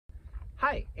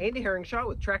Hi, Andy Herringshaw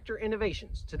with Tractor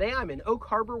Innovations. Today I'm in Oak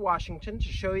Harbor, Washington to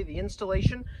show you the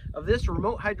installation of this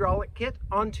remote hydraulic kit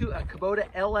onto a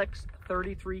Kubota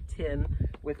LX3310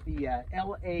 with the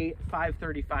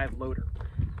LA535 loader.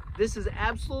 This is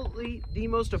absolutely the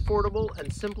most affordable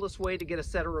and simplest way to get a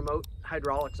set of remote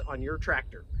hydraulics on your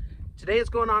tractor. Today it's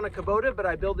going on a Kubota, but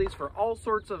I build these for all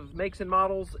sorts of makes and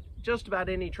models. Just about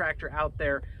any tractor out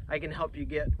there, I can help you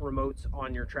get remotes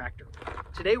on your tractor.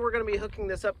 Today we're going to be hooking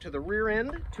this up to the rear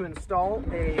end to install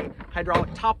a hydraulic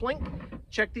top link.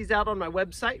 Check these out on my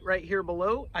website right here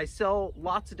below. I sell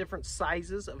lots of different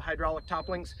sizes of hydraulic top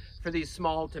links for these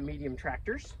small to medium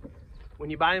tractors. When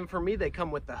you buy them from me, they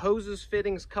come with the hoses,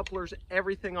 fittings, couplers,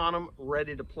 everything on them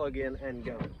ready to plug in and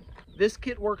go. This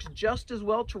kit works just as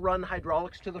well to run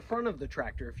hydraulics to the front of the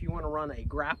tractor. If you want to run a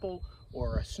grapple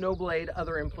or a snow blade,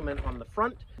 other implement on the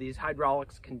front, these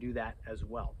hydraulics can do that as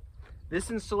well.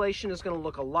 This installation is going to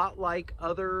look a lot like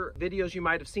other videos you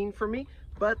might have seen from me,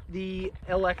 but the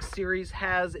LX series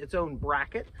has its own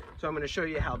bracket. So I'm going to show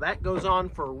you how that goes on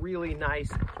for a really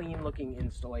nice, clean looking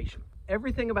installation.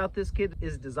 Everything about this kit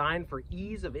is designed for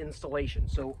ease of installation.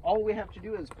 So all we have to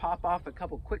do is pop off a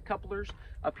couple quick couplers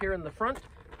up here in the front,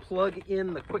 plug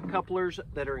in the quick couplers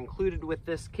that are included with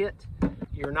this kit.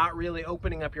 You're not really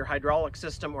opening up your hydraulic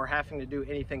system or having to do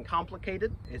anything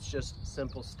complicated. It's just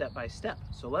simple step by step.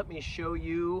 So let me show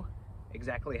you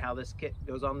exactly how this kit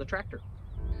goes on the tractor.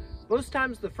 Most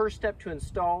times the first step to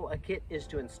install a kit is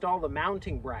to install the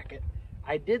mounting bracket.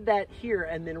 I did that here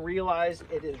and then realized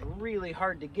it is really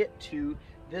hard to get to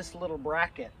this little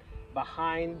bracket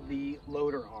behind the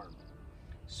loader arm.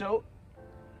 So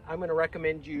I'm going to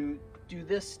recommend you do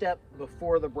this step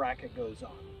before the bracket goes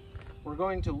on. We're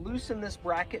going to loosen this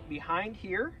bracket behind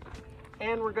here,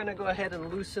 and we're going to go ahead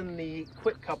and loosen the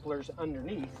quick couplers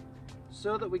underneath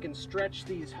so that we can stretch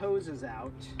these hoses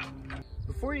out.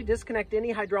 Before you disconnect any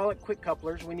hydraulic quick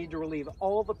couplers, we need to relieve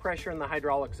all the pressure in the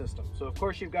hydraulic system. So of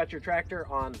course you've got your tractor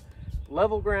on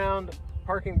level ground,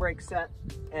 parking brake set,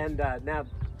 and now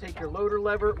take your loader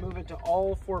lever, move it to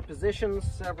all 4 positions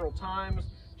several times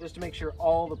just to make sure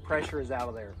all the pressure is out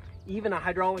of there. Even a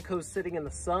hydraulic hose sitting in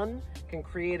the sun can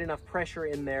create enough pressure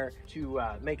in there to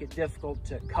make it difficult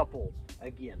to couple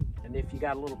again. And if you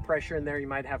got a little pressure in there, you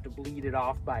might have to bleed it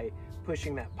off by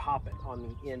pushing that poppet on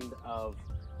the end of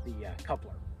the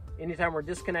coupler. Anytime we're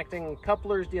disconnecting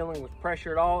couplers, dealing with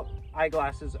pressure at all,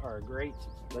 eyeglasses are great.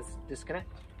 Let's disconnect.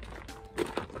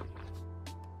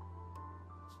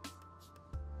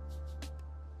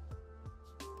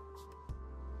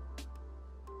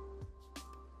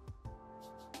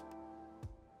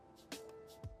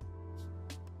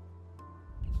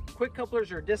 Quick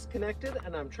couplers are disconnected,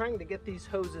 and I'm trying to get these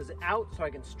hoses out so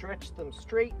I can stretch them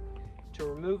straight to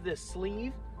remove this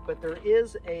sleeve, but there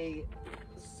is a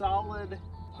solid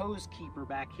hose keeper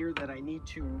back here that I need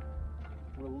to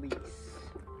release.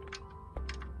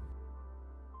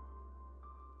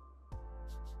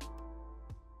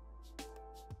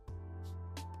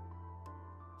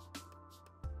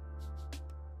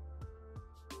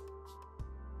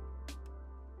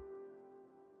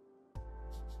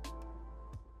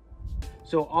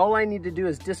 So all I need to do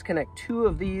is disconnect 2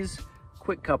 of these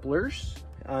quick couplers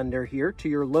under here to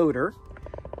your loader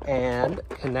and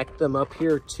connect them up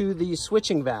here to the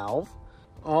switching valve.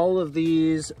 All of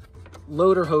these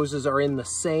loader hoses are in the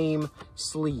same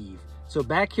sleeve. So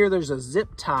back here there's a zip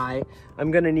tie. I'm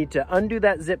going to need to undo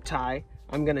that zip tie.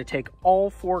 I'm going to take all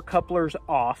 4 couplers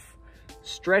off,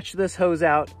 stretch this hose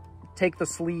out, take the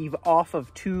sleeve off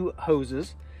of 2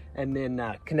 hoses, and then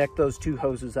connect those 2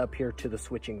 hoses up here to the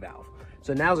switching valve.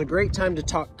 So now's a great time to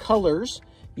talk colors.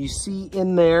 You see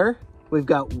in there, we've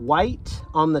got white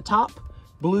on the top,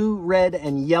 blue, red,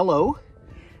 and yellow.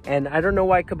 And I don't know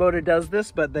why Kubota does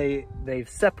this, but they've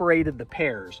separated the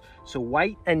pairs. So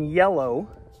white and yellow,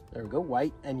 there we go,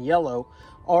 white and yellow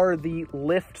are the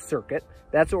lift circuit.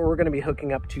 That's what we're gonna be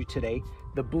hooking up to today.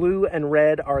 The blue and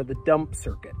red are the dump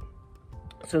circuit.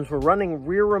 Since we're running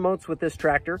rear remotes with this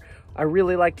tractor, I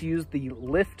really like to use the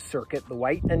lift circuit, the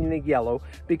white and the yellow,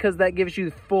 because that gives you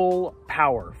full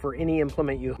power for any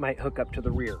implement you might hook up to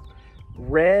the rear.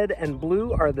 Red and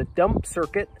blue are the dump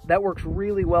circuit. That works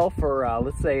really well for,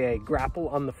 let's say, a grapple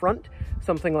on the front,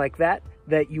 something like that,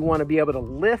 that you want to be able to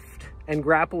lift and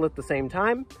grapple at the same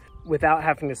time without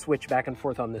having to switch back and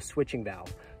forth on this switching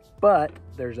valve. But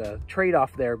there's a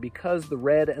trade-off there because the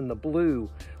red and the blue,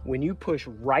 when you push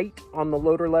right on the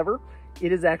loader lever,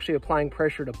 it is actually applying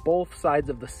pressure to both sides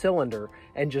of the cylinder,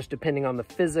 and just depending on the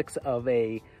physics of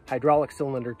a hydraulic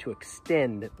cylinder to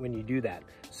extend when you do that.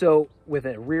 So with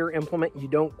a rear implement, you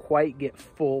don't quite get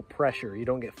full pressure. You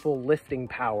don't get full lifting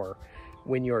power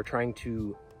when you're trying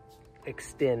to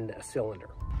extend a cylinder.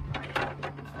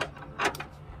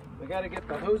 We got to get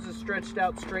the hoses stretched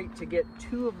out straight to get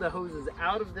 2 of the hoses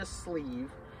out of this sleeve,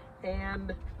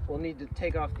 and we'll need to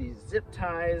take off these zip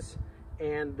ties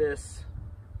and this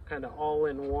kind of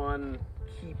all-in-one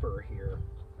keeper here.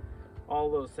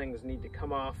 All those things need to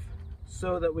come off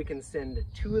so that we can send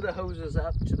 2 of the hoses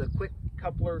up to the quick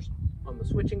couplers on the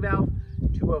switching valve.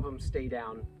 2 of them stay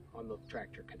down on the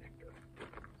tractor connector.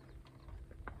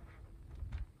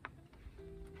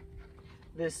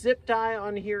 This zip tie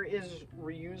on here is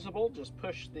reusable. Just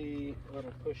push the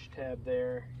little push tab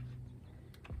there.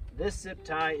 This zip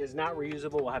tie is not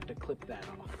reusable. We'll have to clip that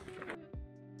off.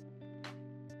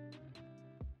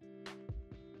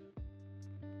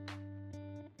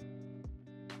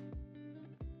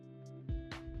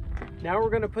 Now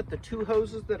we're going to put the 2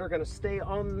 hoses that are going to stay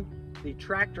on the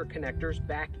tractor connectors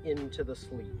back into the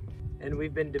sleeve. And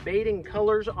we've been debating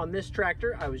colors on this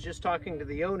tractor. I was just talking to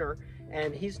the owner,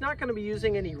 and he's not going to be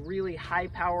using any really high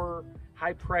power,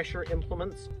 high pressure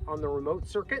implements on the remote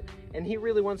circuit, and he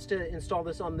really wants to install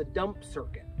this on the dump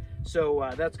circuit.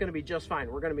 So that's going to be just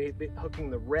fine. We're going to be hooking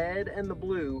the red and the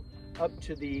blue up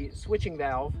to the switching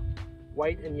valve.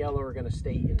 White and yellow are going to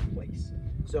stay in place.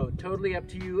 So totally up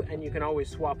to you, and you can always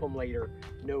swap them later,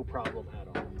 no problem at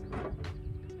all.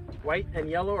 White and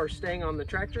yellow are staying on the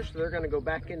tractor, so they're going to go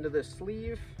back into this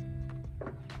sleeve,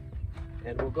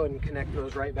 and we'll go ahead and connect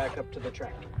those right back up to the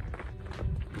tractor.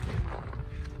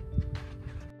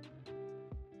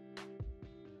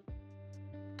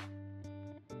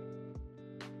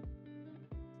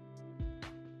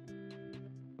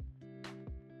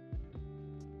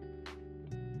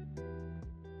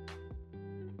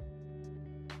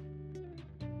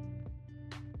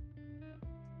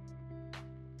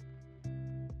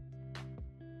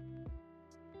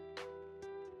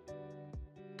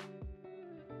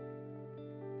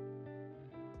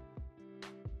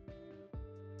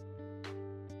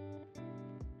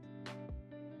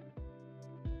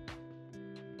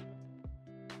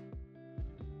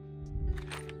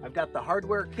 I've got the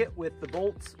hardware kit with the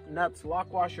bolts, nuts,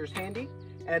 lock washers handy,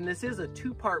 and this is a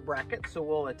 2-part bracket, so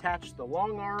we'll attach the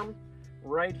long arm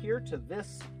right here to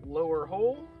this lower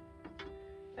hole,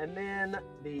 and then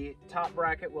the top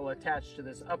bracket will attach to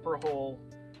this upper hole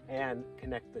and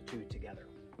connect the 2 together.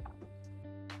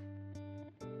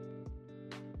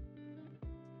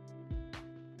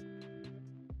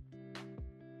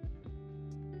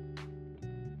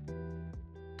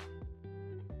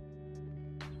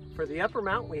 For the upper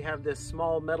mount, we have this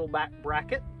small metal back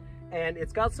bracket, and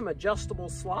it's got some adjustable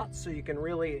slots so you can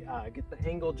really get the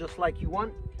angle just like you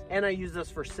want. And I use this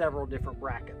for several different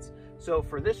brackets. So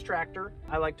for this tractor,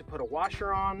 I like to put a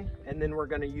washer on, and then we're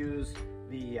going to use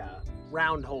the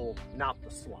round hole, not the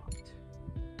slot.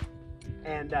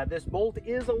 And this bolt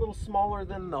is a little smaller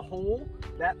than the hole.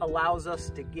 That allows us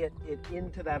to get it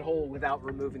into that hole without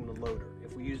removing the loader.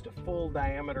 If we used a full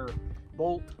diameter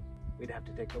bolt, we'd have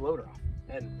to take the loader off.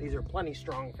 And these are plenty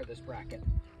strong for this bracket.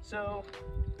 So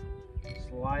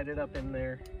slide it up in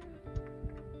there.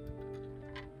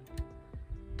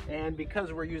 And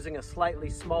because we're using a slightly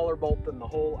smaller bolt than the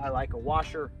hole, I like a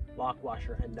washer, lock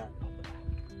washer, and nut on the back.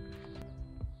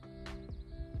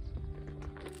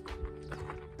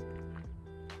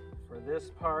 For this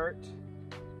part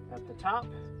at the top,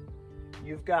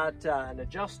 you've got an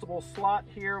adjustable slot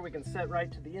here. We can set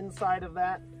right to the inside of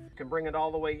that. Can bring it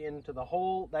all the way into the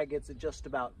hole. That gets it just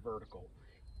about vertical.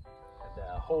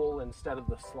 The hole instead of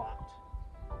the slot.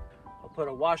 I'll put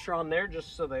a washer on there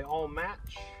just so they all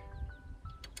match.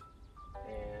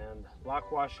 And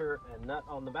lock washer and nut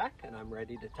on the back, and I'm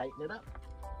ready to tighten it up.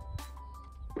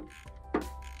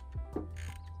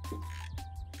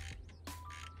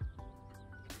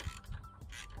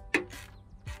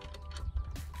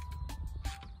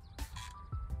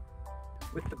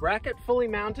 With the bracket fully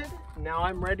mounted, now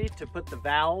I'm ready to put the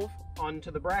valve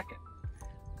onto the bracket.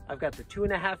 I've got the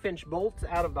 2.5-inch bolts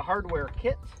out of the hardware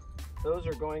kit. Those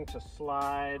are going to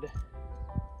slide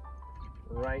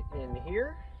right in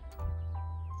here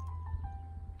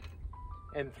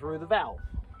and through the valve.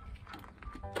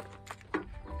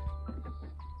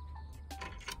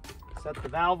 Set the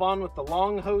valve on with the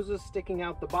long hoses sticking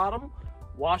out the bottom,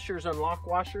 washers and lock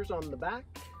washers on the back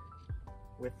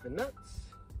with the nuts,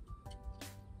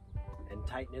 and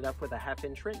tighten it up with a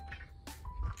 1/2-inch wrench.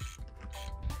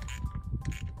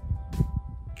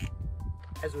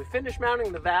 As we finish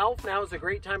mounting the valve, now is a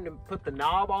great time to put the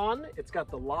knob on. It's got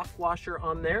the lock washer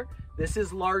on there. This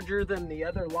is larger than the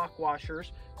other lock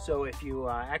washers, so if you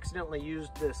accidentally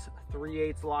used this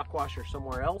 3/8 lock washer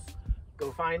somewhere else,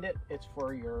 go find it. It's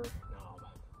for your knob.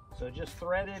 So just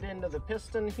thread it into the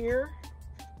piston here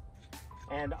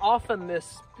And often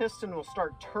this piston will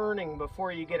start turning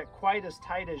before you get it quite as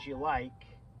tight as you like.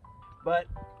 But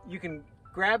you can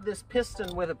grab this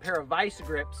piston with a pair of vice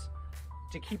grips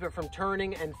to keep it from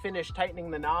turning and finish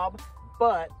tightening the knob,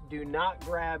 but do not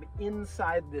grab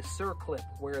inside this circlip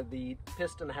where the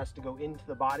piston has to go into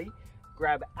the body.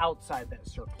 Grab outside that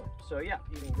circlip. So yeah,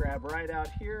 you can grab right out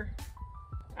here,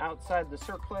 outside the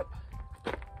circlip.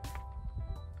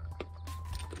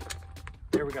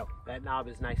 There we go. That knob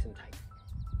is nice and tight.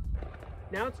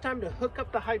 Now it's time to hook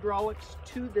up the hydraulics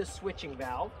to this switching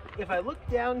valve. If I look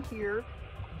down here,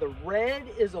 the red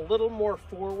is a little more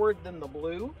forward than the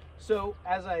blue. So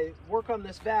as I work on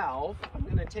this valve, I'm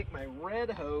going to take my red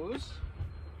hose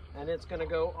and it's going to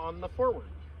go on the forward.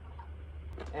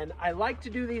 And I like to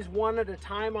do these one at a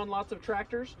time on lots of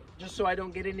tractors, just so I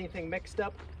don't get anything mixed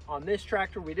up. On this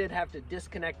tractor, we did have to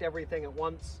disconnect everything at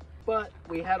once, but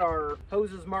we had our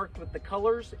hoses marked with the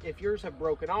colors. If yours have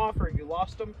broken off or you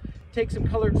lost them, take some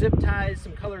colored zip ties,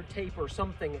 some colored tape or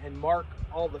something and mark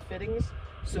all the fittings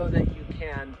so that you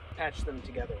can patch them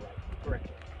together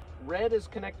correctly. Red is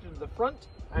connected to the front.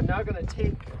 I'm now going to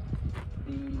take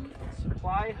the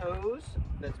supply hose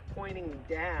that's pointing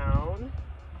down,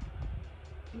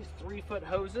 these 3-foot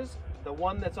hoses. The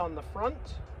one that's on the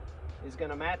front is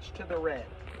going to match to the red.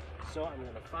 So I'm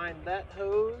going to find that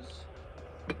hose.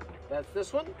 That's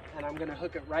this one, and I'm going to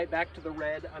hook it right back to the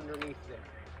red underneath there.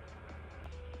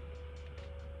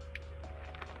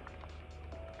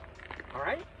 All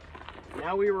right,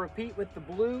 now we repeat with the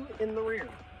blue in the rear.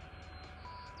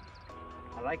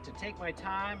 I like to take my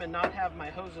time and not have my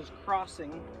hoses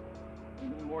crossing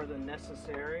any more than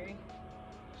necessary,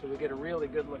 so we get a really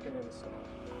good looking install.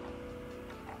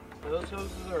 Those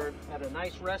hoses are at a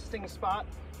nice resting spot,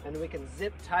 and we can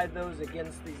zip tie those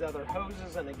against these other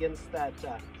hoses and against that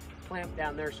clamp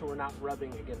down there so we're not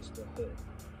rubbing against the hood.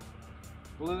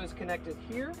 Blue is connected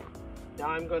here. Now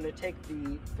I'm going to take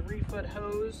the 3-foot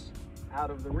hose out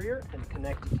of the rear and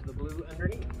connect it to the blue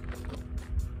underneath.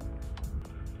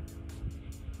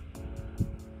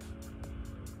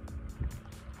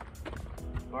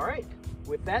 All right,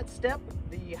 with that step,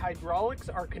 the hydraulics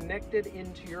are connected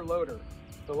into your loader.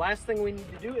 The last thing we need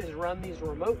to do is run these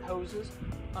remote hoses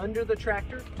under the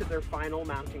tractor to their final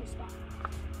mounting spot.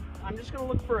 I'm just going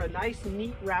to look for a nice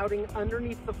neat routing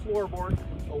underneath the floorboard,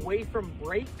 away from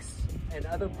brakes and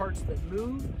other parts that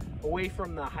move, away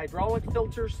from the hydraulic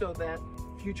filter so that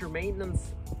future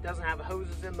maintenance doesn't have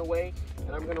hoses in the way,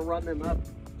 and I'm going to run them up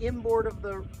inboard of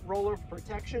the roller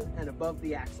protection and above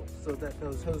the axle so that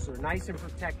those hoses are nice and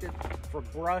protected for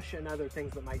brush and other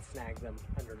things that might snag them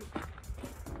underneath.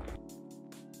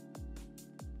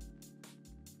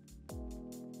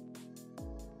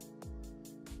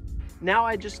 Now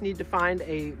I just need to find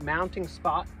a mounting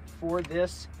spot for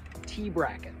this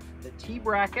T-bracket. The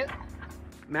T-bracket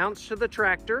mounts to the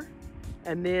tractor,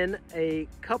 and then a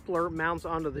coupler mounts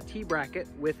onto the T-bracket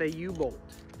with a U-bolt.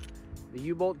 The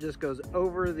U-bolt just goes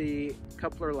over the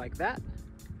coupler like that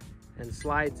and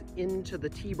slides into the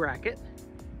T-bracket.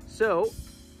 So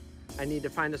I need to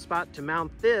find a spot to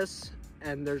mount this,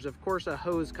 and there's of course a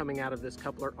hose coming out of this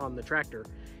coupler on the tractor.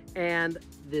 And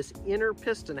this inner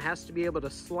piston has to be able to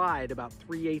slide about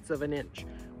 3/8 of an inch.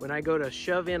 When I go to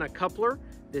shove in a coupler,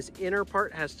 this inner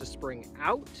part has to spring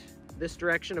out this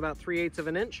direction about 3/8 of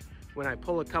an inch. When I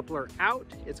pull a coupler out,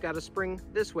 it's got to spring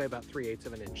this way about 3/8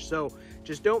 of an inch. So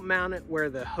just don't mount it where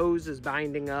the hose is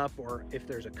binding up, or if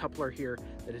there's a coupler here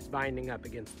that is binding up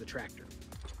against the tractor.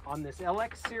 On this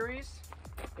LX series,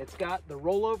 it's got the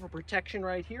rollover protection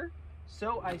right here.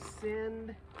 So I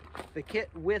send the kit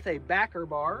with a backer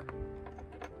bar.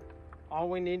 All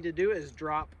we need to do is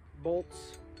drop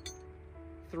bolts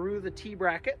through the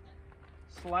T-bracket,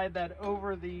 slide that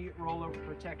over the rollover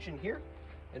protection here,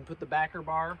 and put the backer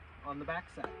bar on the back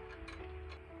side.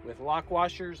 With lock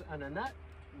washers and a nut,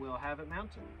 we'll have it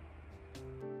mounted.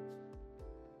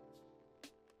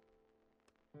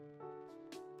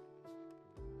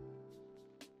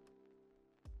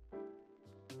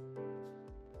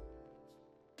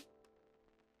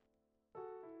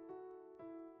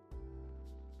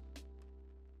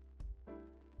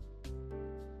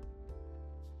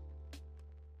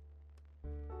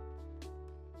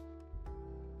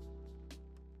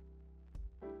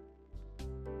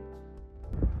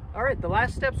 All right, the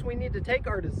last steps we need to take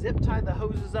are to zip tie the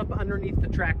hoses up underneath the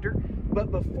tractor. But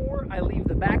before I leave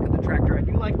the back of the tractor, I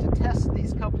do like to test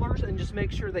these couplers and just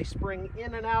make sure they spring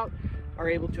in and out, are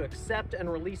able to accept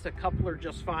and release a coupler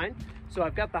just fine. So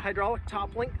I've got the hydraulic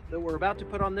top link that we're about to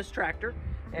put on this tractor,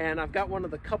 and I've got one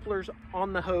of the couplers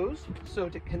on the hose. So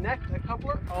to connect a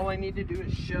coupler, all I need to do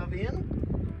is shove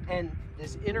in, and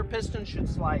this inner piston should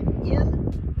slide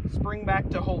in spring back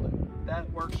to hold it. That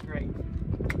works great.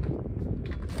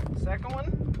 Second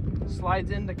one,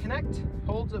 slides in to connect,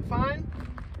 holds it fine,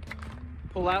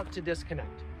 pull out to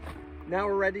disconnect. Now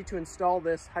we're ready to install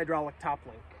this hydraulic top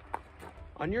link.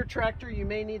 On your tractor, you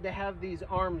may need to have these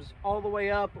arms all the way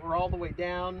up or all the way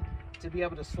down to be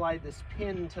able to slide this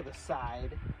pin to the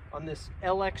side. On this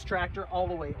LX tractor, all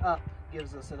the way up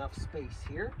gives us enough space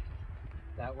here.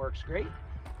 That works great.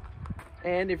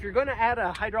 And if you're going to add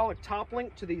a hydraulic top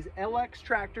link to these LX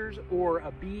tractors or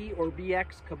a B or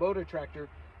BX Kubota tractor,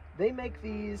 they make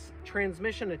these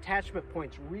transmission attachment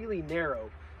points really narrow.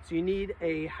 So you need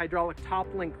a hydraulic top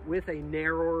link with a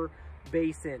narrower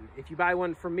base end. If you buy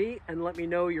one from me and let me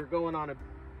know you're going on a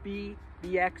B,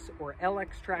 BX, or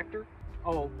LX tractor,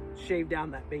 I'll shave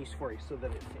down that base for you so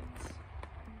that it fits.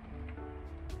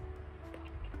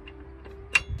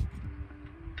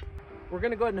 We're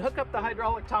going to go ahead and hook up the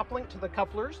hydraulic top link to the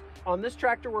couplers. On this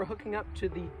tractor, we're hooking up to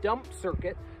the dump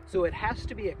circuit, so it has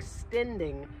to be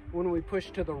extending when we push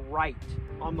to the right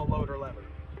on the loader lever.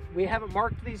 We haven't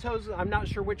marked these hoses. I'm not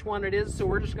sure which one it is, so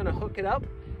we're just going to hook it up.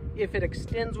 If it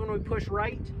extends when we push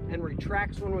right and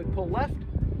retracts when we pull left,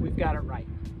 we've got it right.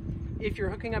 If you're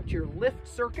hooking up to your lift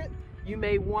circuit, you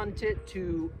may want it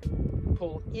to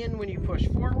pull in when you push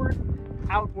forward,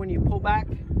 out when you pull back.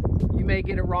 You may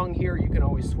get it wrong here. You can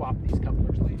always swap these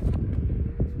couplers later.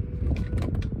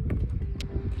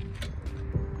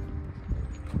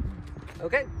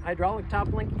 Okay, hydraulic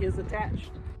top link is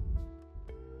attached.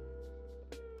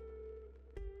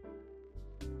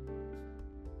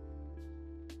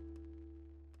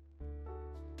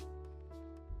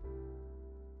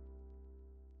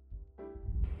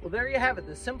 Well, there you have it,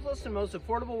 the simplest and most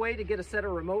affordable way to get a set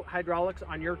of remote hydraulics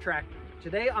on your tractor.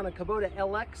 Today on a Kubota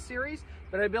LX series,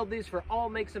 but I build these for all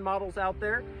makes and models out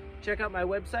there. Check out my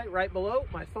website right below.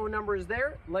 My phone number is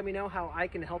there. Let me know how I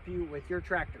can help you with your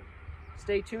tractor.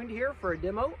 Stay tuned here for a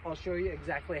demo. I'll show you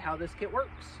exactly how this kit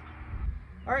works.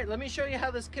 All right, let me show you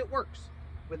how this kit works.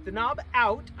 With the knob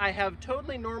out, I have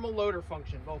totally normal loader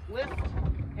function, both lift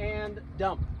and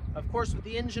dump. Of course, with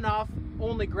the engine off,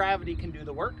 only gravity can do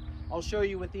the work. I'll show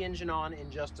you with the engine on in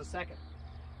just a second.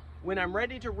 When I'm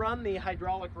ready to run the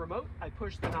hydraulic remote, I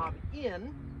push the knob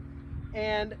in,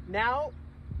 and now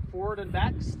forward and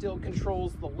back still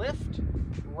controls the lift.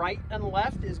 Right and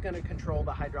left is going to control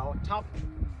the hydraulic top link.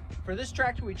 For this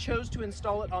tractor, we chose to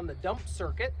install it on the dump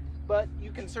circuit, but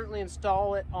you can certainly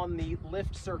install it on the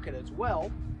lift circuit as well.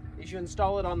 If you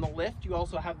install it on the lift, you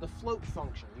also have the float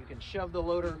function. You can shove the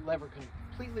loader lever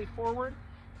completely forward,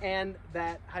 and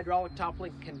that hydraulic top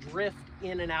link can drift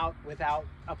in and out without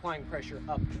applying pressure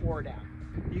up or down.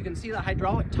 You can see the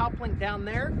hydraulic top link down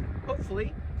there,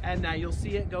 hopefully, and now you'll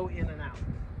see it go in and out.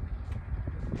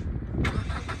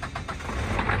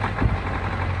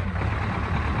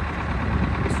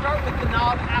 We'll start with the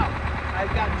knob out.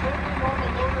 I've got totally normal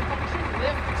loader function,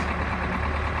 lift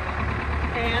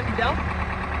and dump.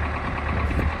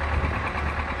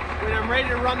 When I'm ready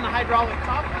to run the hydraulic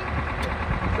top link,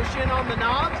 push in on the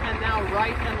knob, and now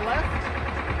right and left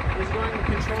is going to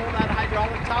control that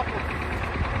hydraulic top link.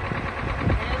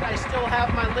 And I still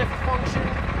have my lift function.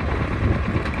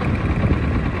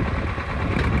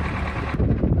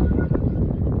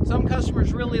 Some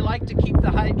customers really like to keep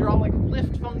the hydraulic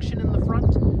lift function in the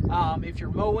front. If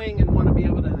you're mowing and want to be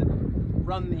able to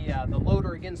run the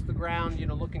loader against the ground, you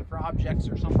know, looking for objects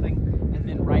or something, and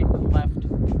then right and left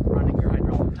running your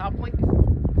hydraulic top link.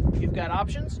 You've got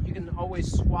options. You can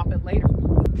always swap it later.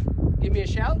 Give me a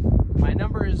shout. My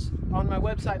number is on my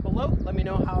website below. Let me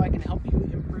know how I can help you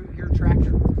improve your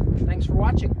tractor. Thanks for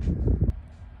watching.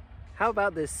 How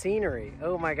about this scenery?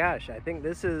 Oh my gosh, I think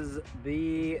this is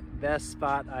the best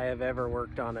spot I have ever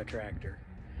worked on a tractor.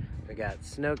 We got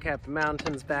snow-capped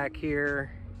mountains back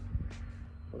here,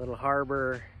 a little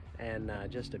harbor, and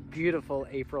just a beautiful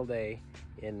April day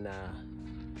in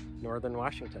northern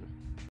Washington.